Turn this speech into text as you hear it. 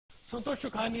Santosh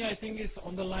Sukhani, I think, is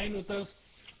on the line with us.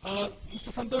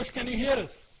 Mr. Santosh, can you hear us?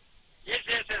 Yes.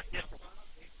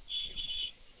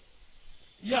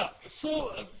 Yeah,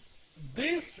 so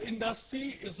this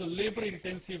industry is a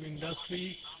labor-intensive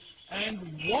industry, and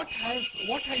what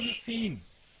have you seen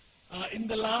in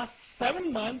the last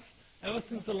 7 months ever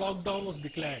since the lockdown was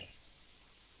declared?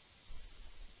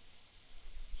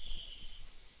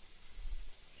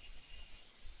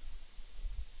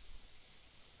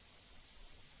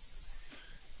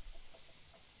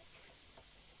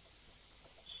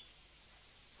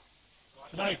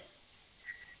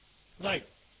 Right.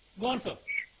 Go on, sir.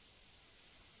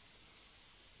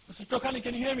 Mr. Chokhani,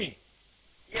 can you hear me?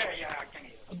 Yeah, I can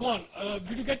hear. Go on.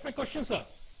 Did you get my question, sir?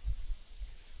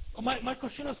 My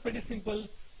question was pretty simple.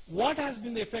 What has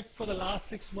been the effect for the last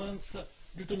 6 months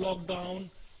due to lockdown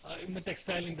in the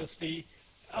textile industry?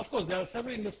 Of course, there are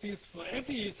several industries.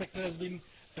 Every sector has been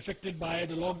affected by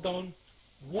the lockdown.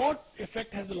 What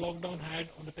effect has the lockdown had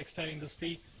on the textile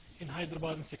industry in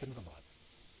Hyderabad and Secunderabad?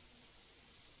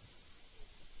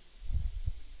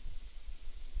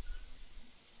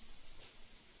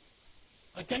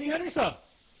 Can you hear me, sir?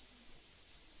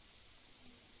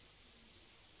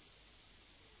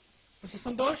 Mr.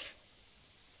 Santosh?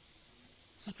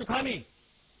 Mr. Chokhani?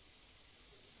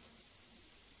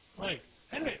 Right.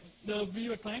 Anyway, we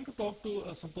were trying to talk to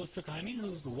Santosh Chokhani,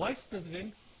 who is the Vice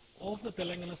President of the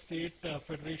Telangana State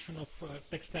Federation of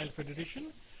Textile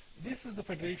Federation. This is the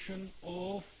federation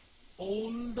of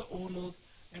all the owners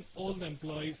and all the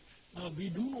employees. Now, we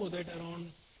do know that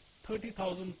around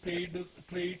 30,000 traders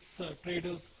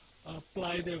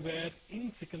ply their wear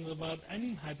in Secunderabad and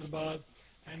in Hyderabad,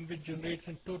 and which generates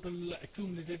a total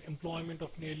accumulated employment of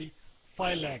nearly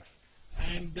 5 lakhs.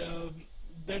 And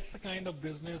that's the kind of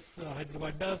business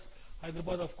Hyderabad does.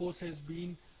 Hyderabad, of course,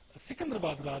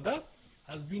 Secunderabad rather,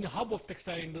 has been a hub of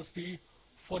textile industry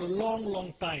for a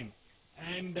long time.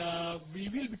 And we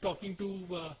will be talking to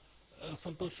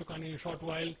Santosh Chokhani in a short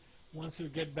while once you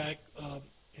get back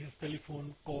his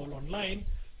telephone call online.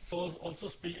 So also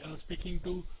speaking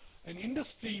to an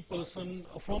industry person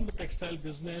from the textile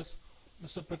business,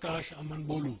 Mr. Prakash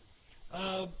Amanbolu.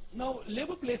 Now,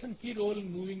 labor plays a key role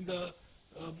in moving the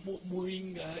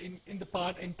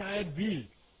entire wheel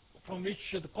from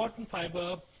which the cotton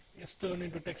fiber is turned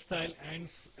into textile and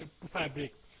to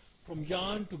fabric, from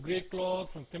yarn to grey cloth,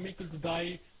 from chemical to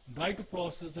dye to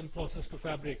process, and process to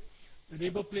fabric. The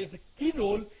labor plays a key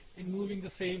role in moving the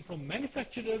same from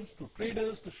manufacturers to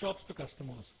traders to shops to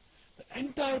customers. The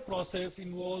entire process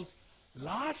involves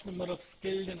large number of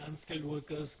skilled and unskilled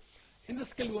workers. In the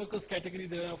skilled workers category,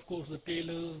 there are of course the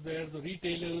tailors, there are the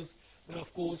retailers, there are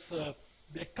of course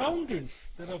the accountants,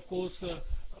 there are of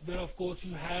course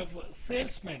you have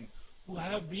salesmen who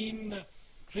have been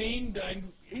trained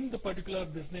in the particular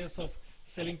business of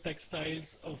selling textiles.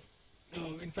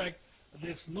 In fact,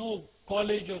 there's no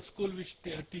college or school which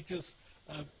teaches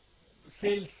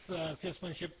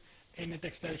salesmanship in a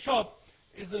textile shop.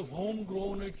 It's a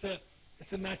homegrown, it's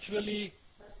a naturally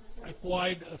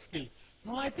acquired skill.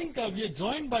 Now I think we are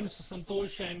joined by Mr.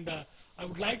 Santosh, and I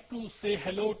would like to say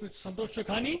hello to Mr. Santosh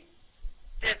Chokhani.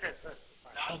 Yes, sir.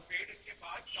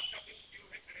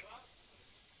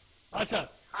 अच्छा,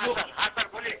 हाँ sir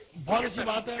बोलिए. बहुत अच्छी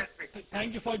बात है.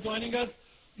 Thank you for joining us.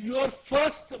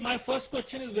 My first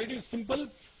question is very simple.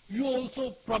 You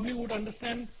also probably would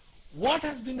understand what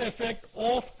has been the effect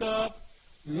of the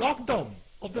lockdown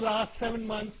of the last 7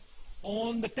 months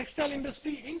on the textile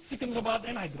industry in Secunderabad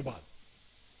and Hyderabad.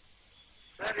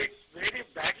 Sir, it's very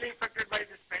badly affected by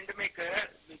this pandemic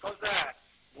because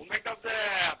the movement of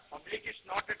the public is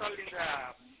not at all in the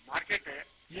market.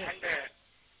 Yes.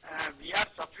 And we are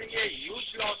suffering a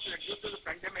huge loss due to the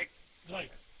pandemic. Right.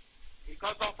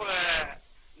 Because of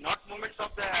not movements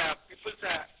of the people,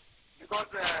 because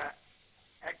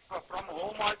from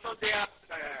home also they are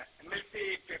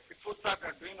MLC people are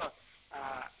doing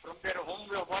from their home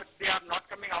work, they are not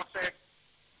coming outside.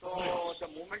 So right. The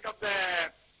movement of the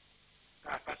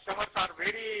customers are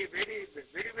very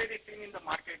thin in the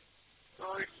market. So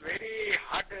it's very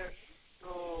hard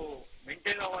to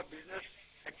maintain our business.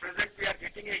 At present, we are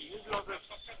getting a huge loss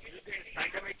due to this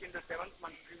pandemic in the 7th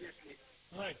month previously.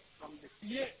 Right. From this.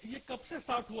 ये कब से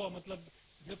start हुआ, मतलब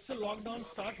जब से lockdown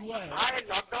start हुआ है? हाँ,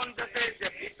 लॉकडाउन जैसे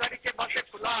 20 तारीख के बाद से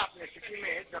खुला अपने सिटी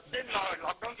में, जब से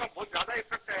लॉकडाउन का बहुत ज्यादा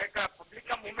इफेक्ट है. पब्लिक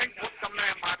का मूवमेंट बहुत कम है,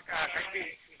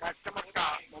 कस्टमर का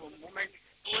मूवमेंट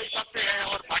तो हिसाब से है.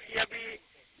 और बाकी अभी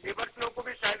लेबर्स लोगों को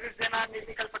भी सैलरीज देना नहीं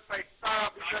निकल सकता, इतना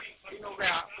बिजनेस दिन हो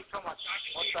गया पूछो मत.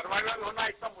 और सर्वाइवल होना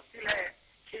इतना मुश्किल है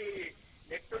कि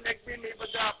नेक टू नेक भी नहीं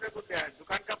बचा. आपने कुछ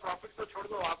दुकान का प्रॉफिट तो छोड़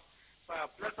दो आप,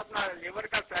 प्लस अपना लेबर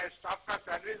का स्टाफ का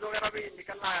सैलरीज वगैरह भी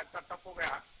निकलना इतना टफ हो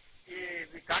गया कि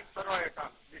वी कांट सर्वाइव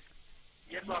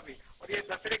ये तो अभी। और ये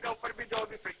दशहरे के ऊपर भी जो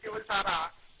अभी फेस्टिवल्स आ रहा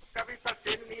उसका भी इतना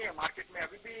सेल नहीं है मार्केट में,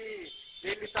 अभी भी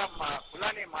सेल इतना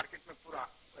खुला नहीं मार्केट में पूरा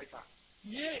वैसा।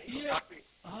 ये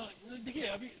हाँ देखिए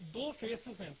अभी दो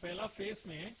फेसेस हैं। पहला फेस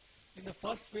में in the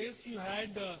first phase you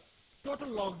had total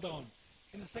lockdown,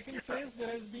 in the second phase there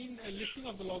has been lifting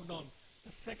of the lockdown.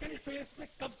 The second phase में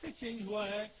कब से चेंज हुआ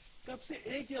है, कब से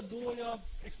एक या दो या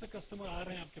एक्स्ट्रा कस्टमर आ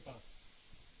रहे हैं आपके पास?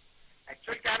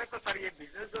 एक्चुअल क्या रहता सर, ये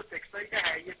बिजनेस जो टेक्सटाइल का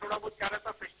है ये थोड़ा बहुत क्या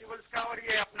रहता फेस्टिवल्स का और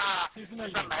ये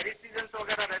अपना मैरिज सीजन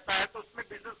वगैरह रहता है तो उसमें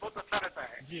बिजनेस बहुत अच्छा रहता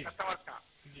है कस्टमर्स का।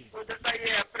 तो जैसा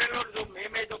ये अप्रैल और जो मई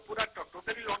में जो पूरा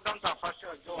टोटली लॉकडाउन था फर्स्ट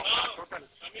जो टोटल,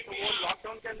 तो वो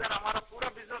लॉकडाउन के अंदर हमारा पूरा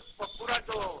बिजनेस पूरा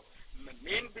जो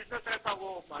मेन बिजनेस रहता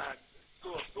वो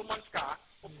 2 मंथ्स का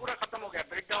वो पूरा खत्म हो गया,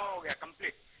 ब्रेक डाउन हो गया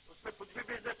कंप्लीट, उसमें कुछ भी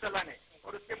बिजनेस चला नहीं।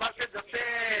 और उसके बाद से जब से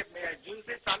जून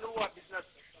से चालू हुआ बिजनेस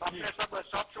तो अपने सब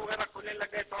शॉप्स वगैरह खुलने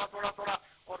लग गए थोड़ा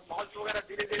और मॉल्स वगैरह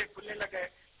धीरे धीरे खुलने लग गए।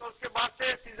 तो उसके बाद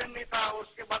से सीजन नहीं था और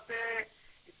उसके बाद से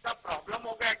इतना प्रॉब्लम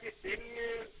हो गया कि सेल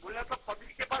बोलना तो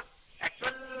पब्लिक के पास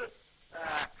एक्चुअल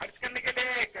खर्च करने के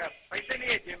लिए पैसे नहीं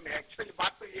है जेब में। एक्चुअली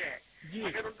बात तो ये है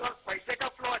अगर उनके पास पैसे का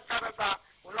फ्लो अच्छा रहता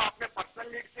उन लोग अपने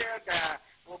पर्सनल नीड से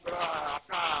वो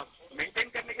अपना मेंटेन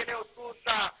करने के लिए उसको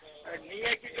उतना नहीं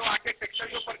है कि जो आके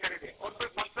टेक्सटाइल के ऊपर खरीदे। और कोई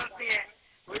फंक्शन नहीं है,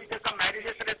 कोई जैसा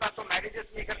मैरिजेस रहता तो मैरिजेस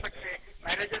नहीं कर सकते,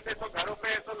 मैरिजेस है तो घरों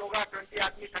पे तो लोग 20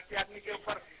 आदमी 30 आदमी के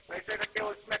ऊपर पैसे रख के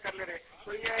उसमें कर ले रहे।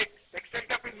 तो ये टेक्सटाइल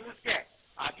का फिर यूज क्या है,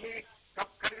 आदमी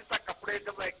कब खरीदता कपड़े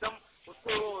जब एकदम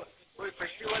उसको कोई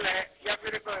फेस्टिवल है या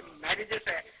फिर मैरिजेस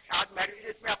है। आज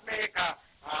मैरिजेस में अपने एक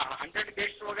 100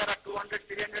 गेस्ट वगैरह 200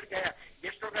 300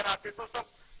 गेस्ट वगैरह आते तो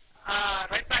सब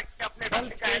रहता है कि अपने का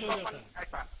है तो अपन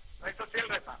ऐसा वैसा सेल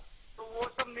रहता। तो वो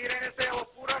सब नहीं रहने से वो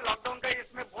पूरा लॉकडाउन का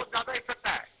इसमें बहुत ज्यादा इफेक्ट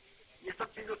है ये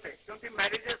सब चीजों से, क्योंकि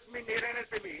मैरिजेस में नहीं रहने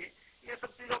से भी ये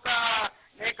सब चीजों का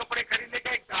नए कपड़े खरीदने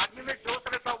का एक आदमी में जोश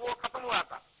रहता वो खत्म हुआ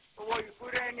था। तो वो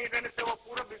पूरे नहीं रहने से वो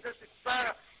पूरा बिजनेस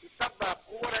इतना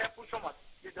पुअर है पूछो मत।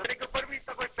 ये दरे के ऊपर भी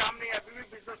इतना कोई काम नहीं है, अभी भी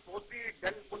बिजनेस बहुत ही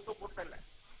डल फुल तो फुल चल रहा है।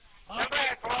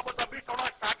 थोड़ा बहुत अभी थोड़ा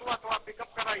स्टार्ट हुआ, थोड़ा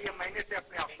पिकअप करा ये महीने से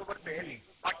अपने अक्टूबर से,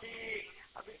 बाकी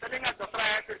अभी चलेगा। दसरा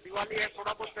है फिर दिवाली है,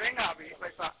 थोड़ा बहुत रहेगा अभी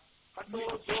वैसा। तो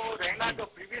जो रहना जो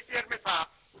प्रीवियस ईयर में था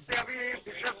उससे अभी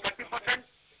बिजनेस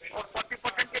 30% और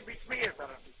 40% के बीच में ही है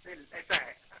सर अभी सेल ऐसा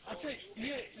है। अच्छा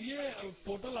ये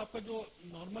टोटल आपका जो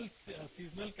नॉर्मल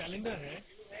सीजनल कैलेंडर है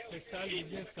टेक्सटाइल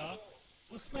बिजनेस का,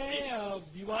 उसमें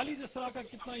दिवाली दसरा का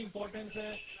कितना इम्पोर्टेंस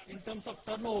है इन टर्म्स ऑफ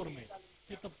टर्नओवर में?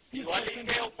 दिवाली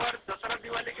के ऊपर दसरा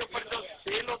दिवाली के ऊपर जो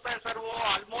सेल होता है सर वो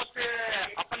ऑलमोस्ट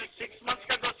अपन 6 मंथ्स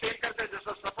का जो सेल करते हैं।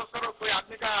 जैसा सपोज करो कोई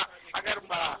आदमी का अगर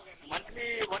मंथली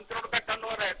 1 करोड़ का टर्न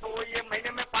ओवर है तो वो ये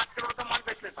महीने में 5 करोड़ का माल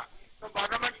बेच लेता। तो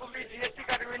गवर्नमेंट को भी जीएसटी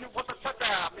का रेवेन्यू बहुत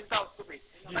अच्छा मिलता है उसको भी।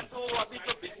 तो अभी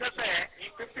जो बिजनेस है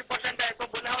 50% है तो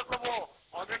बोला मतलब वो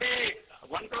ऑलरेडी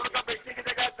 1 करोड़ का बेचने की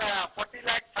जगह 40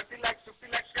 लाख 30 लाख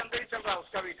 50 लाख के अंदर ही चल रहा है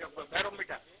उसका भी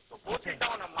बैरोमीटर। तो बहुत ही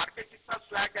डाउन है मार्केट, इतना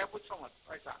स्लैक है कुछ समझ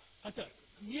ऐसा। अच्छा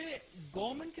ये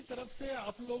गवर्नमेंट की तरफ से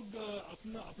आप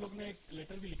लोग ने एक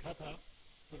लेटर भी लिखा था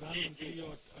प्रधानमंत्री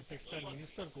और टेक्सटाइल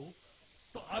मिनिस्टर को,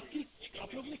 तो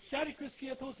आप लोग ने क्या रिक्वेस्ट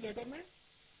किया था उस लेटर में?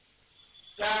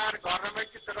 सर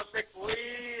गवर्नमेंट की तरफ से कोई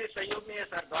सहयोग नहीं है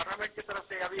सर। गवर्नमेंट की तरफ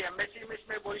से अभी एमएससी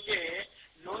में बोल के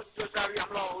लोन जो अभी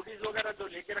हम लोग ओडीज वगैरह जो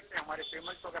लेके रखते हैं हमारे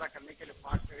पेमेंट्स वगैरह करने के लिए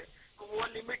फास्ट है, तो वो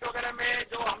लिमिट वगैरह में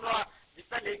जो हम लोग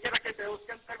जितना लेके रखे थे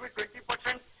उसके अंदर भी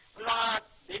 20%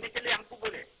 देने के लिए हमको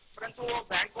बोले, परंतु वो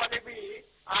बैंक वाले भी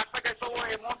आज तक ऐसा वो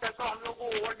अमाउंट ऐसा हम लोग को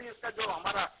ओवरड्यूज का जो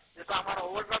हमारा जैसा हमारा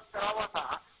ओवरड्राफ्ट करा हुआ था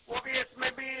वो भी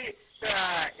इसमें भी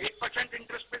 8%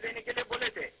 इंटरेस्ट पे देने के लिए बोले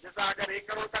थे। जैसा अगर 1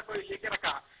 करोड़ का कोई लेके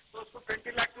रखा तो उसको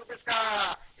 20 लाख रुपीज का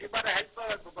एक बार हेल्प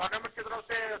गवर्नमेंट की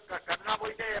तरफ से करना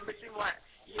बोल के एमएससी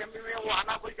ईएमई में वो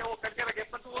आना बोल के वो करके रखे,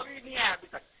 परंतु वो भी नहीं आया अभी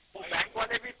तक। वो बैंक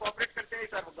वाले भी कॉपरेट करते हैं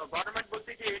सर। गवर्नमेंट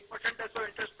बोलती कि 8% ऐसा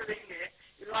इंटरेस्ट पे देंगे,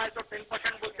 इन लोग ऐसा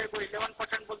 10% बोलते, कोई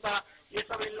 11% बोलता। ये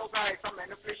सब इन लोग का ऐसा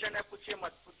मैनिपुलेशन है, पूछिए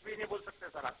मत, कुछ भी नहीं बोल सकते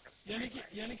सर आजकल।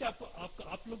 यानी कि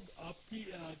आप लोग आपकी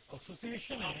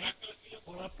एसोसिएशन है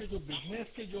और आपके जो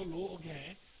बिजनेस के जो लोग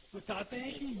हैं वो चाहते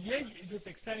हैं कि ये जो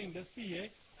टेक्सटाइल इंडस्ट्री है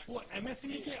वो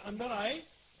एमएसएमई के अंदर आए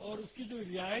और उसकी जो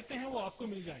रियायतें हैं वो आपको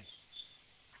मिल जाए।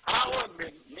 हाँ वो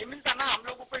नहीं मिलता ना, हम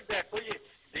लोगों को कोई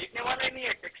देखने वाला ही नहीं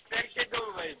है। टेक्सटाइल के जो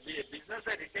बिजनेस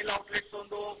है रिटेल आउटलेट्स हो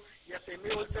दो या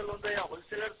सेमी होलसेल हो दो या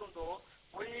होलसेलर्स हो दो,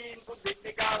 कोई इनको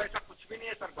देखने का ऐसा कुछ भी नहीं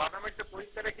है सर। गवर्नमेंट से कोई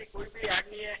तरह की कोई भी ऐड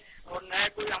नहीं है और न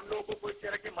कोई हम लोगों को कोई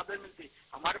तरह की मदद मिलती।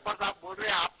 हमारे पास आप बोल रहे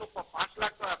हैं आप तो 5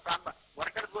 लाख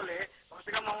वर्कर्स बोले, कम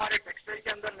से कम हमारे टेक्सटाइल के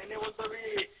अंदर नहीं बोल तो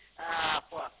भी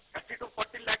 30 to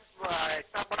 40 लाख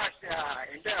इतना बड़ा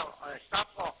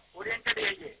स्टाफ ओरिएंटेड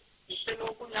है ये।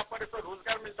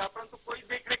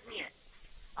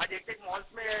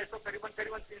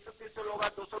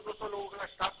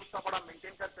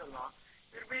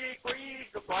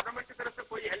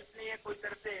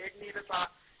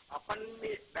 अपन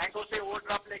बैंकों से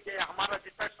ओवरड्राफ्ट लेके, हमारा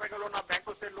जितना स्ट्रगल होना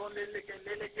बैंकों से लोन ले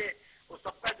लेके वो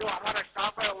सबका जो हमारा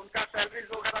स्टाफ है उनका सैलरीज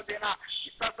वगैरह देना,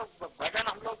 इतना सब बर्डन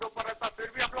हम लोग के ऊपर रहता,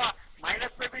 फिर भी हम लोग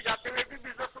माइनस में भी जाते हुए भी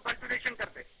बिजनेस को कंटिन्यूएशन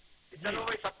करते। चलो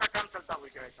भाई सबका काम चलता हुआ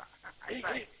क्या ऐसा।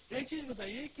 एक चीज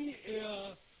बताइए कि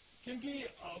क्योंकि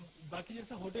बाकी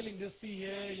जैसे होटल इंडस्ट्री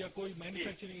है या कोई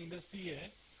मैन्युफैक्चरिंग इंडस्ट्री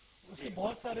है, उसके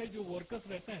बहुत सारे जो वर्कर्स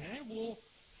रहते हैं वो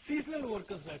सीजनल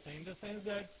वर्कर्स रहते हैं, इन द सेंस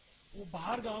दैट वो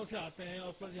बाहर गांव से आते हैं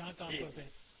और प्लस यहाँ काम करते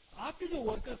हैं। आपके जो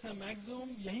वर्कर्स हैं मैक्सिमम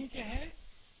यहीं के हैं,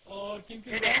 और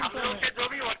क्योंकि हम लोग के जो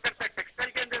भी वर्कर्स है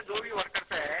टेक्सटाइल के अंदर जो भी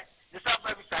वर्कर्स है, जैसा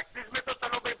फैक्ट्रीज में तो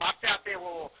चलो भाई बाहर से आते हैं,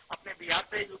 वो अपने बिहार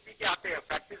से यूपी के आते हैं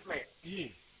फैक्ट्रीज में,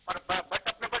 बट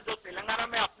अपने पास जो तेलंगाना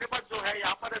में अपने पास जो है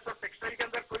यहाँ पर ऐसा टेक्सटाइल के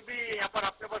अंदर कोई भी यहाँ पर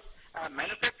अपने पास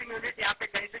मैन्युफैक्चरिंग यूनिट यहाँ पे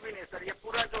कहीं से भी नहीं सर। ये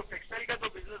पूरा जो टेक्सटाइल का जो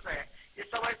बिजनेस है ये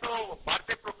सब है तो बाहर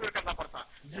से प्रोक्योर करना पड़ता,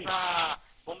 जैसा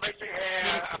मुंबई से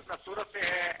है, अपना सूरत से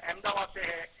है, अहमदाबाद से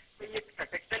है, तो ये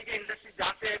टेक्सटाइल की इंडस्ट्री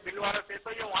जहाँ से है भिलवाड़ा से,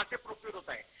 तो ये वहाँ से प्रोक्योर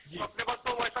होता है। तो अपने पास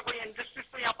तो वैसा कोई इंडस्ट्रीज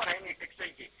तो यहाँ पर है नहीं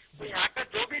टेक्सटाइल की, तो यहाँ का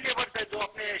जो भी लेबर्स है जो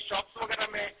अपने शॉप्स वगैरह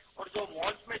में और जो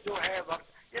मॉल्स में जो है वर्क,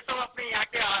 ये सब अपने यहाँ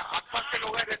के आसपास के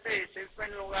लोग रहते हैं,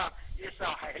 सेल्समैन लोग, ये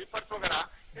सब हेल्पर्स वगैरह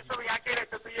ये सब यहाँ के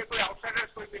रहते, तो ये कोई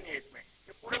आउटसाइडर्स कोई भी नहीं है इसमें,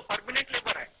 ये पूरे परमानेंट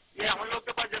लेबर है। ये हम लोग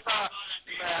के पास जैसा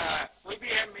कोई भी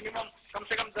है मिनिमम कम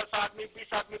से कम 10 आदमी,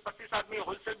 20 आदमी, 25 आदमी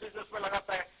होलसेल बिजनेस में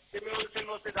लगाता है, सेमी होलसेल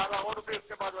में उससे ज्यादा, और फिर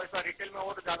उसके बाद वैसा रिटेल में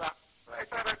और ज्यादा, तो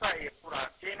ऐसा रहता है, ये पूरा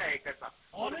चेन है एक ऐसा,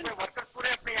 और उसमें वर्कर्स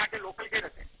पूरे अपने यहाँ के लोकल के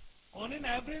रहते हैं। ऑन एन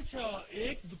एवरेज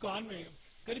एक दुकान में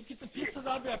करीब कितने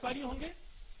 30,000 व्यापारी होंगे?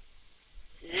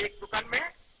 एक दुकान में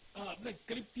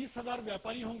करीब 30,000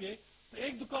 व्यापारी होंगे, तो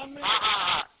एक दुकान में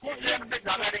हाँ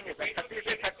ज्यादा रहेंगे सर, 30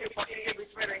 से 40 के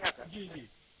बीच में रहेगा सर। जी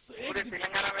तो पूरे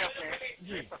तेलंगाना में अपने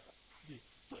जी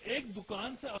तो एक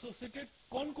दुकान से एसोसिएटेड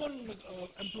कौन कौन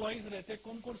एम्प्लॉइज रहते हैं,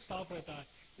 कौन कौन स्टाफ रहता है?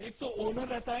 एक तो ओनर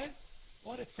रहता है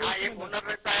और एक ओनर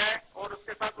रहता है, और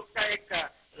उसके साथ उसका एक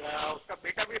उसका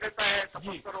बेटा भी रहता है,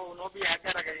 सपोज करो वो भी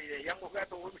यंग हो गया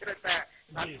तो वो भी रहता है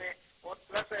साथ में, और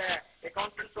प्लस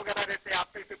अकाउंटेंट्स वगैरह रहते हैं।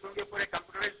 आपके क्योंकि पूरे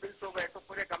कंप्यूटराइज बिल्स हो गए तो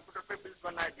पूरे कंप्यूटर पे बिल्स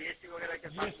बनना है, जीएसटी वगैरह के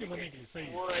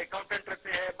साथ वो अकाउंटेंट रहते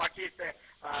हैं, बाकी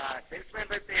सेल्समैन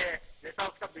रहते हैं, जैसा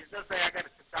उसका बिजनेस है, अगर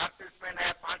 4 सेल्समैन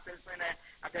है, 5 सेल्समैन है,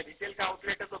 अगर रिटेल का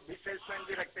आउटलेट है तो 20 सेल्समैन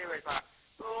भी रखते हैं वैसा।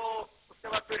 तो उसके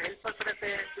बाद फिर हेल्पर्स रहते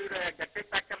हैं, फिर गट्टे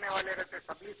पैक करने वाले रहते हैं,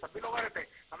 सभी लोग रहते हैं।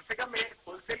 कम से कम एक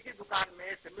होलसेल की दुकान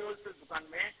में, सेमी होलसेल दुकान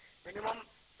में मिनिमम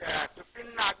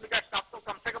 15 आदमी का स्टाफ तो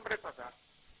कम से कम रहता था।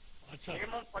 अच्छा,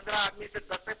 मिनिमम 15 आदमी से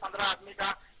 10 से 15 आदमी का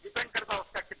डिपेंड करता है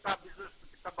उसका कितना बिजनेस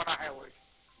कितना बड़ा है वो।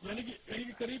 यानी कि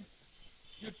करीब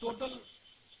ये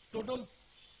टोटल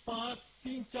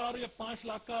 3, 4 या 5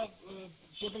 लाख का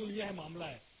टोटल ये है मामला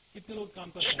है, कितने लोग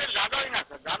काम करते हैं? ज्यादा ही ना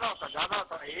सर, ज्यादा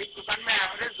होता है। एक दुकान में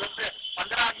एवरेज 10 से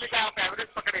 15 आदमी का आप एवरेज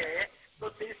पकड़े तो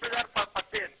 30,000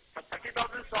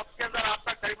 30,000 शॉप के अंदर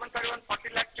आपका करीबन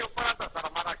 40 लाख के ऊपर आता सर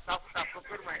हमारा स्टाफ का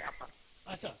प्रोक्योर में यहाँ पर।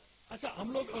 अच्छा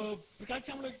हम लोग प्रकाश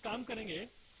जी, हम लोग काम करेंगे,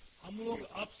 हम लोग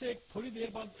आपसे थोड़ी देर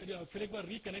बाद फिर एक बार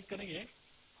रिकनेक्ट करेंगे।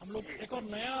 हम लोग एक और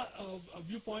नया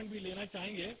व्यू पॉइंट भी लेना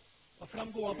चाहेंगे और फिर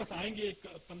हमको वापस आएंगे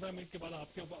 15 मिनट के बाद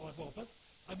आपके पास वापस।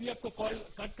 अभी आपको कॉल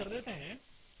कट कर देते हैं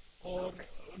और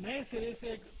नए सिरे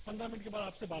से 15 मिनट के बाद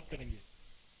आपसे बात करेंगे।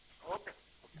 Okay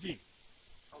ji,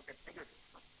 okay,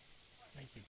 thank you.